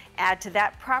 Add to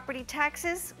that property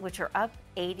taxes, which are up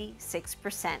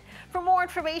 86%. For more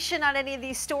information on any of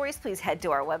these stories, please head to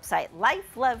our website,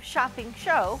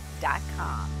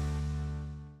 lifeloveshopingshow.com.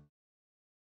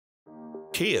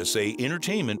 KSA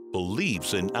Entertainment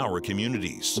believes in our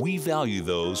communities. We value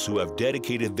those who have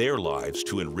dedicated their lives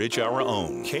to enrich our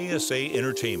own. KSA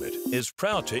Entertainment is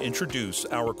proud to introduce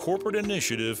our corporate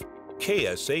initiative,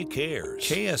 KSA Cares.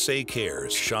 KSA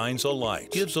Cares shines a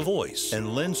light, gives a voice,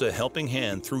 and lends a helping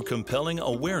hand through compelling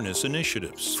awareness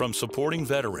initiatives. From supporting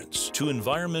veterans to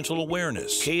environmental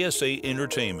awareness, KSA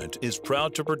Entertainment is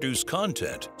proud to produce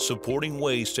content supporting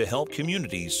ways to help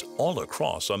communities all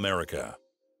across America.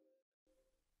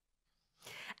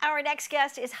 Our next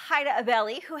guest is Heide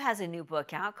Abelli, who has a new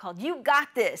book out called You Got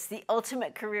This, the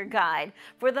Ultimate Career Guide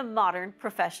for the Modern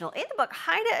Professional. In the book,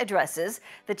 Heide addresses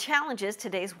the challenges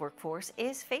today's workforce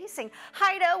is facing.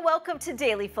 Heide, welcome to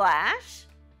Daily Flash.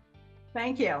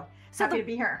 Thank you. Happy to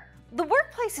be here. The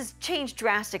workplace has changed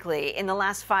drastically in the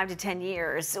last 5 to 10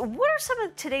 years. What are some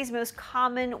of today's most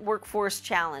common workforce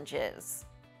challenges?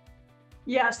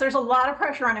 Yes, there's a lot of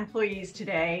pressure on employees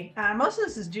today. Most of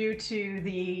this is due to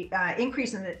the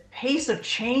increase in the pace of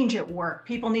change at work.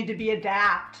 People need to be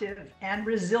adaptive and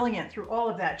resilient through all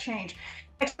of that change.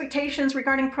 Expectations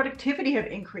regarding productivity have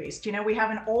increased. You know, we have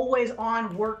an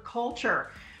always-on work culture.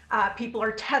 People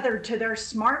are tethered to their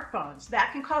smartphones.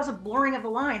 That can cause a blurring of the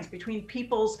lines between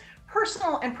people's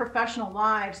personal and professional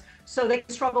lives, so they can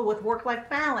struggle with work-life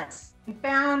balance,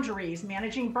 boundaries,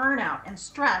 managing burnout and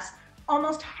stress.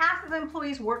 Almost half of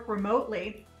employees work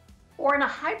remotely or in a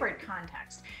hybrid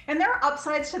context. And there are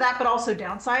upsides to that, but also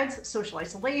downsides: social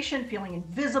isolation, feeling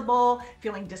invisible,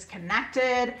 feeling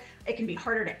disconnected. It can be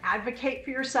harder to advocate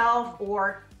for yourself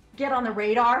or get on the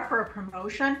radar for a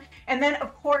promotion. And then,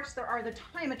 of course, there are the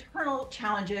time eternal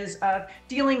challenges of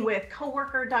dealing with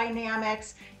coworker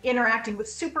dynamics, interacting with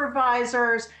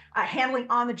supervisors, handling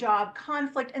on-the-job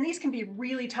conflict, and these can be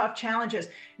really tough challenges.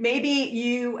 Maybe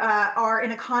you are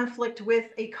in a conflict with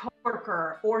a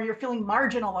coworker, or you're feeling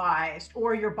marginalized,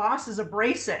 or your boss is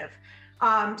abrasive,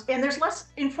 and there's less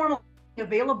informal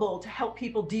available to help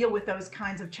people deal with those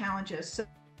kinds of challenges. So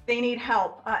they need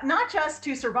help, not just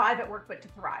to survive at work, but to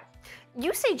thrive.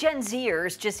 You say Gen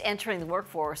Zers just entering the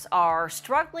workforce are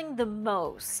struggling the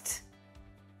most.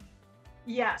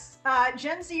 Yes,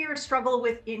 Gen Zers struggle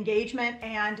with engagement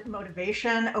and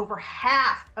motivation. Over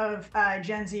half of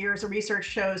Gen Zers, research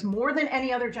shows, more than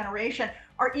any other generation,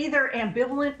 are either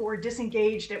ambivalent or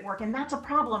disengaged at work. And that's a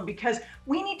problem, because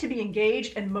we need to be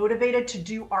engaged and motivated to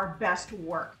do our best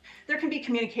work. There can be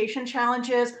communication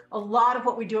challenges. A lot of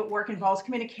what we do at work involves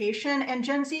communication, and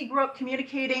Gen Z grew up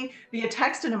communicating via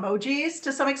text and emojis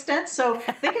to some extent, so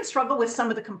they can struggle with some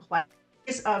of the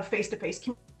complexities of face-to-face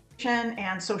communication,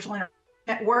 and social interaction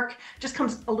at work just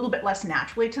comes a little bit less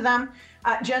naturally to them.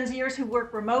 Gen Zers who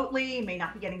work remotely may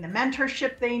not be getting the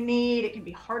mentorship they need. It can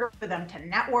be harder for them to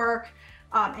network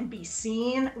and be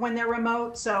seen when they're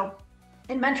remote. So,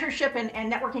 and mentorship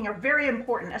and networking are very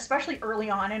important, especially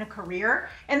early on in a career.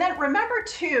 And then remember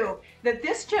too, that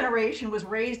this generation was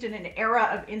raised in an era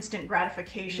of instant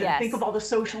gratification. Yes. Think of all the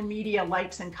social media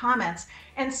likes and comments.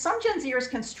 And some Gen Zers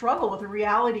can struggle with the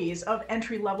realities of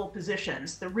entry-level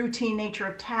positions, the routine nature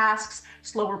of tasks,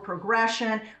 slower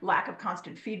progression, lack of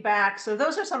constant feedback. So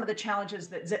those are some of the challenges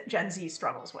that Gen Z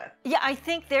struggles with. Yeah, I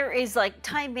think there is like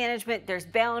time management, there's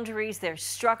boundaries, there's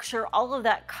structure. All of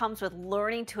that comes with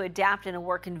learning to adapt in a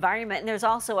work environment. And there's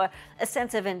also a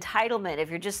sense of entitlement. If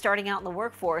you're just starting out in the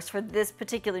workforce, for this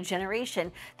particular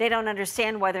generation, they don't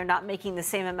understand why they're not making the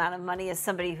same amount of money as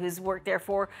somebody who's worked there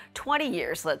for 20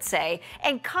 years, let's say.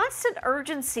 And constant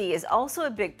urgency is also a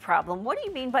big problem. What do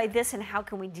you mean by this, and how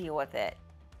can we deal with it?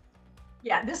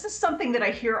 Yeah, this is something that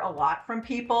I hear a lot from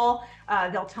people.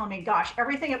 They'll tell me, gosh,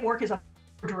 everything at work is a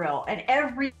drill, and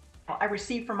every email I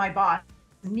receive from my boss,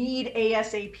 need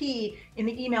ASAP in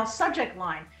the email subject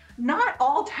line. Not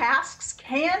all tasks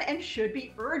can and should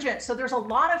be urgent. So there's a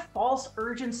lot of false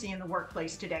urgency in the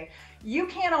workplace today. You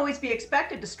can't always be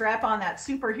expected to strap on that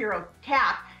superhero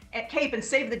cape and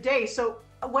save the day. So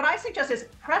what I suggest is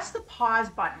press the pause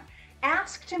button.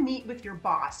 Ask to meet with your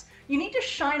boss. You need to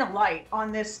shine a light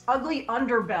on this ugly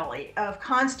underbelly of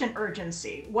constant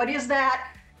urgency. What is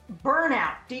that?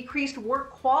 Burnout, decreased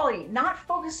work quality, not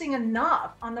focusing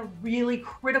enough on the really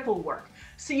critical work.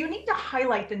 So you need to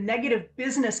highlight the negative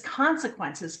business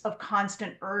consequences of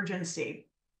constant urgency.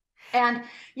 And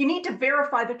you need to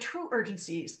verify the true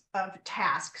urgencies of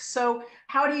tasks. So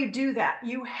how do you do that?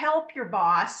 You help your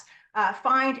boss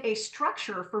find a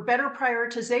structure for better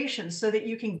prioritization so that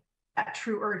you can get that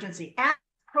true urgency. Ask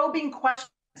probing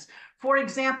questions. For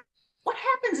example, what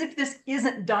happens if this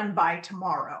isn't done by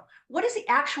tomorrow? What is the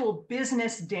actual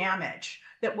business damage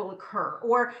that will occur?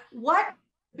 Or what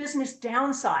business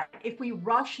downside if we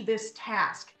rush this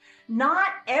task? Not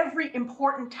every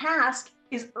important task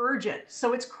is urgent.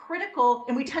 So it's critical,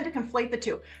 and we tend to conflate the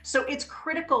two. So it's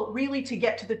critical really to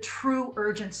get to the true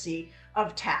urgency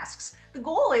of tasks. The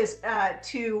goal is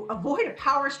to avoid a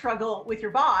power struggle with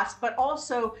your boss, but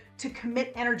also to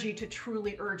commit energy to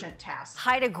truly urgent tasks.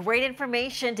 Heide, great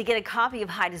information. To get a copy of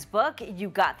Heide's book, You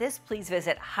Got This, please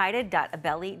visit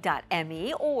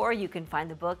heide.abelli.me, or you can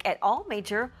find the book at all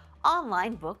major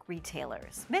online book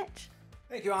retailers. Mitch.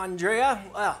 Thank you, Andrea.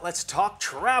 Well, let's talk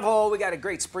travel. We got a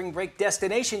great spring break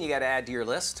destination you got to add to your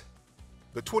list.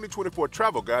 The 2024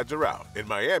 travel guides are out, and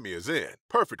Miami is in.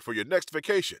 Perfect for your next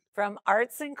vacation. From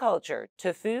arts and culture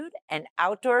to food and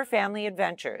outdoor family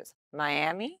adventures,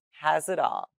 Miami has it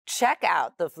all. Check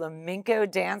out the Flamenco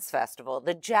Dance Festival,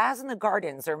 the Jazz in the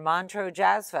Gardens or Montreux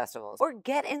Jazz Festivals, or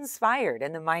get inspired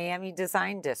in the Miami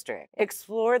Design District.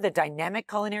 Explore the dynamic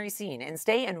culinary scene and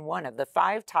stay in one of the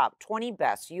 5 top 20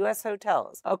 best U.S.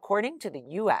 hotels, according to the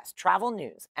U.S. Travel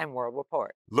News and World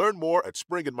Report. Learn more at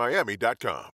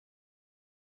springinmiami.com.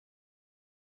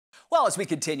 Well, as we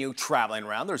continue traveling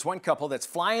around, there's one couple that's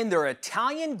flying their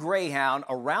Italian Greyhound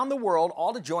around the world,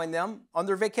 all to join them on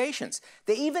their vacations.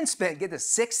 They even spent, get this,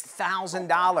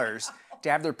 $6,000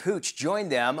 to have their pooch join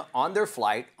them on their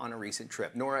flight on a recent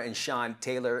trip. Nora and Sean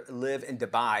Taylor live in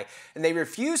Dubai, and they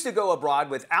refuse to go abroad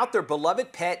without their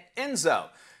beloved pet, Enzo.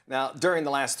 Now, during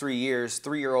the last 3 years,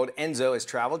 3-year-old Enzo has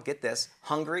traveled, get this,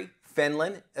 Hungary,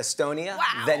 Finland, Estonia,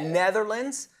 the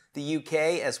Netherlands, the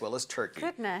UK, as well as Turkey.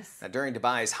 Goodness. Now, during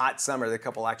Dubai's hot summer, the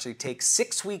couple actually takes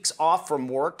 6 weeks off from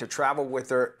work to travel with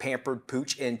their pampered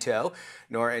pooch in tow.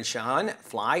 Nora and Sean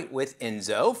fly with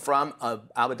Enzo from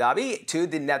Abu Dhabi to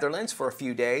the Netherlands for a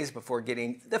few days before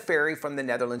getting the ferry from the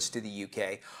Netherlands to the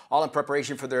UK. All in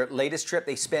preparation for their latest trip,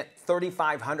 they spent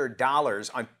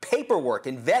 $3,500 on paperwork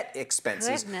and vet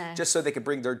expenses just so they could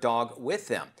bring their dog with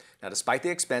them. Now, despite the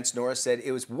expense, Nora said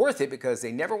it was worth it because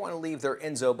they never want to leave their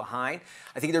Enzo behind.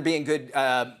 I think they're being good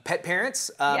pet parents.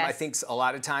 I think a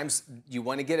lot of times you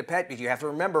want to get a pet, but you have to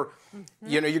remember,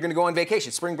 you know, you're going to go on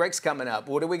vacation. Spring break's coming up.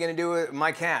 What are we going to do with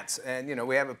my cats? And, you know,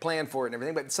 we have a plan for it and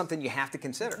everything, but it's something you have to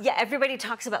consider. Yeah, everybody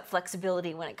talks about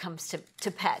flexibility when it comes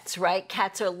to pets, right?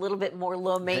 Cats are a little bit more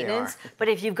low maintenance, but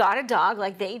if you've got a dog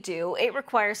like they do, it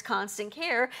requires constant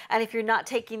care. And if you're not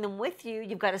taking them with you,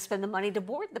 you've got to spend the money to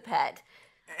board the pet.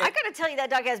 I got to tell you, that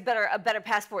dog has a better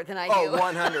passport than I do. Oh,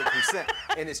 100%.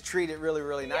 And is treated really,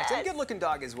 really nice. Yes. And a good-looking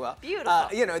dog as well. Beautiful.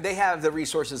 You know, they have the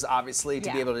resources, obviously,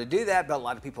 to be able to do that, but a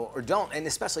lot of people don't. And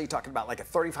especially talking about like a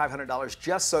 $3,500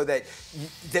 just so that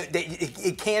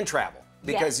it can travel.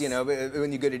 Because, you know,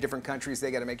 when you go to different countries, they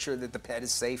got to make sure that the pet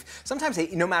is safe. Sometimes,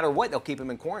 no matter what, they'll keep them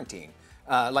in quarantine.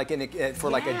 Like for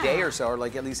like a day or so, or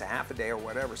like at least a half a day or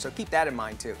whatever. So keep that in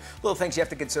mind too. Little things you have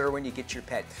to consider when you get your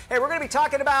pet. Hey, we're going to be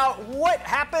talking about what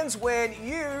happens when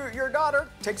your daughter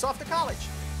takes off to college.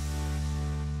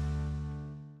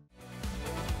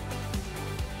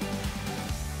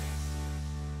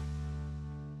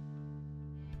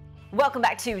 Welcome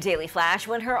back to Daily Flash.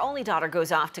 When her only daughter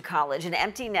goes off to college, an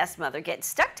empty nest mother gets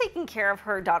stuck taking care of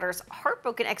her daughter's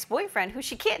heartbroken ex-boyfriend who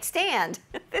she can't stand.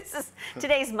 This is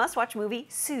today's must-watch movie,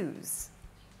 Suze.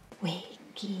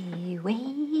 Wakey,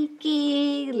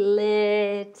 wakey,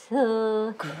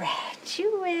 little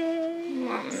graduate.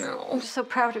 No. I'm so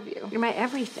proud of you. You're my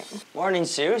everything. Morning,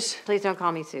 Suze. Please don't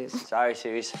call me Suze. Sorry,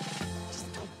 Suze.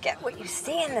 Get what you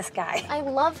see in this guy. I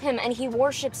love him and he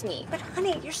worships me. But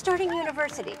honey, you're starting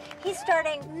university. He's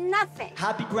starting nothing.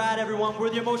 Happy grad, everyone. We're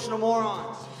the emotional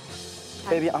morons.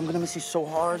 Baby, I'm gonna miss you so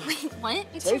hard. Wait, what?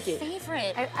 It's Take your it.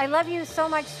 favorite. I love you so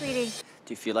much, sweetie.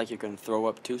 Do you feel like you're gonna throw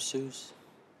up too, Suze?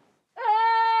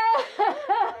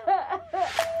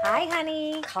 Hi,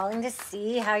 honey. Calling to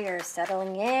see how you're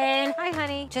settling in. Hi,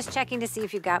 honey. Just checking to see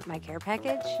if you got my care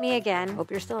package. Me again. Hope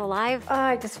you're still alive. Oh,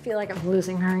 I just feel like I'm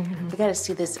losing her. We gotta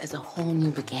see this as a whole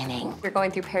new beginning. You're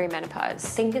going through perimenopause.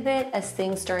 Think of it as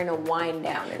things starting to wind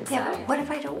down inside. Yeah, but what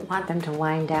if I don't want them to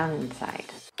wind down inside?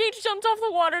 Gage jumped off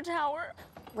the water tower.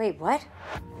 Wait, what?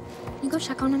 Can you go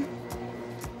check on him?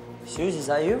 Suze, is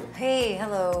that you? Hey,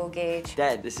 hello, Gage.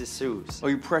 Dad, this is Suze. Oh,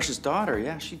 your precious daughter.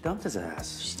 Yeah, she dumped his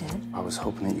ass. She did? I was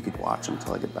hoping that you could watch him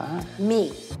until I get back.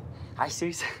 Me. Hi,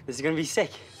 Suze. This is gonna be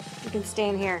sick. You can stay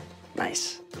in here.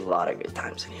 Nice. A lot of good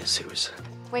times in here, Suze.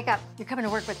 Wake up. You're coming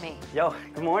to work with me. Yo,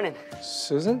 good morning.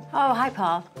 Susan? Oh, hi,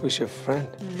 Paul. Who's your friend?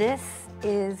 This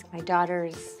is my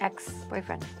daughter's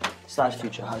ex-boyfriend. /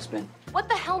 future husband. What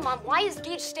the hell, Mom? Why is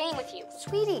Gage staying with you?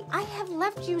 Sweetie, I have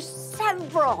left you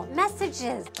several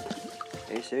messages.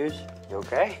 Hey, Suze. You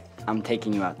okay? I'm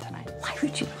taking you out tonight. Why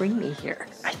would you bring me here?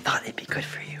 I thought it'd be good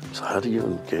for you. So how do you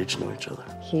and Gage know each other?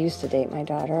 He used to date my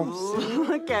daughter.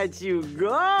 Look at you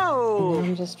go! And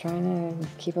I'm just trying to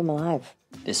keep him alive.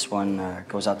 This one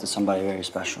goes out to somebody very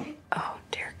special. Oh,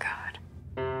 dear God.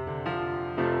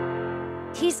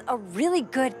 He's a really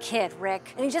good kid,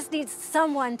 Rick, and he just needs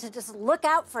someone to just look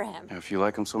out for him. If you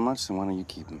like him so much, then why don't you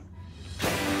keep him?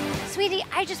 Sweetie,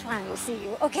 I just wanted to see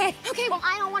you, okay? Okay, well,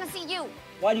 I don't want to see you.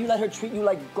 Why do you let her treat you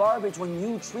like garbage when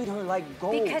you treat her like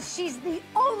gold? Because she's the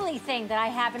only thing that I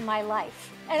have in my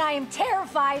life, and I am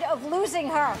terrified of losing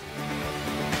her.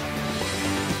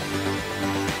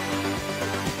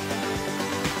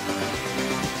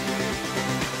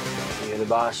 You're the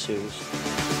boss, Suze.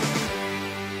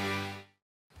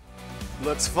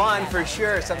 Looks fun for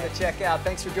sure. Something to check out.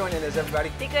 Thanks for joining us,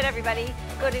 everybody. Be good, everybody.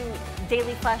 Go to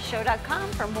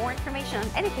dailyflashshow.com for more information on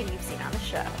anything you've seen on the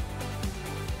show.